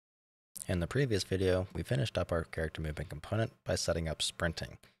In the previous video, we finished up our character movement component by setting up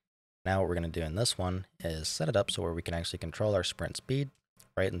sprinting. Now what we're going to do in this one is set it up so where we can actually control our sprint speed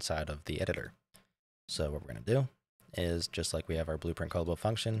right inside of the editor. So what we're going to do is, just like we have our blueprint callable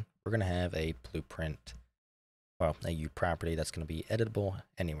function, we're going to have a blueprint, a U property that's going to be editable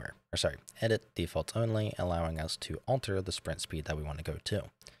anywhere. Edit defaults only, allowing us to alter the sprint speed that we want to go to.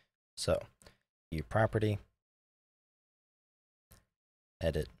 So U property,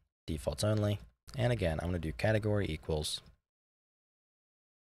 edit defaults only, and again, I'm going to do category equals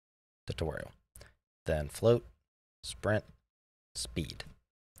tutorial. Then float sprint speed.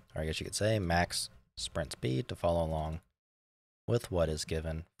 Or I guess you could say max sprint speed to follow along with what is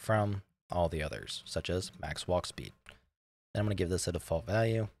given from all the others, such as max walk speed. Then I'm going to give this a default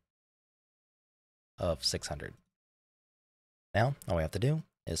value of 600. Now, all we have to do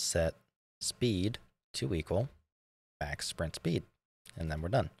is set speed to equal max sprint speed, and then we're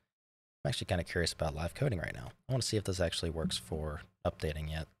done. I'm actually kind of curious about live coding right now. I want to see if this actually works for updating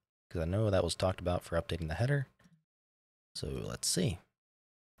yet, because I know that was talked about for updating the header. So let's see.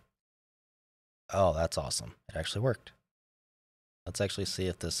 Oh, that's awesome. It actually worked. Let's actually see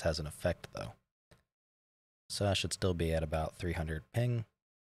if this has an effect, though. So I should still be at about 300 ping.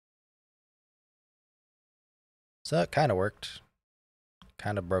 So it kind of worked.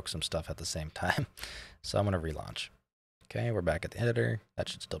 Kind of broke some stuff at the same time. So I'm going to relaunch. Okay, we're back at the editor. That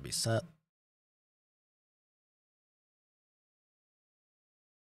should still be set.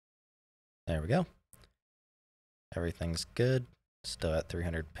 There we go. Everything's good. Still at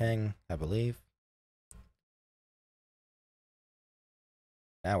 300 ping, I believe.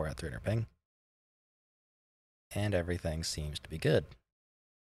 Now we're at 300 ping. And everything seems to be good.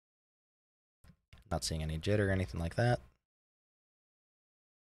 Not seeing any jitter or anything like that.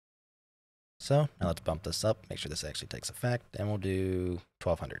 So now let's bump this up, make sure this actually takes effect, and we'll do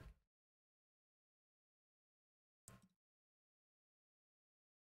 1200.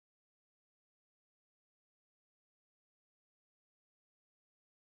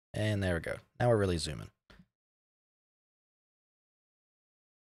 And there we go. Now we're really zooming.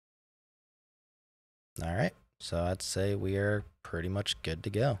 All right, so I'd say we are pretty much good to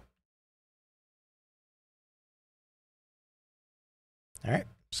go. All right,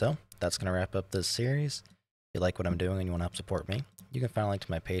 so that's going to wrap up this series. If you like what I'm doing and you want to help support me, you can find a link to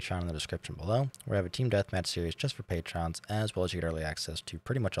my Patreon in the description below, where I have a Team Deathmatch series just for Patrons, as well as you get early access to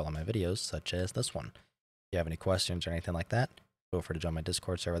pretty much all of my videos, such as this one. If you have any questions or anything like that, feel free to join my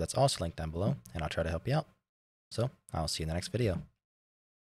Discord server that's also linked down below, and I'll try to help you out. So, I'll see you in the next video.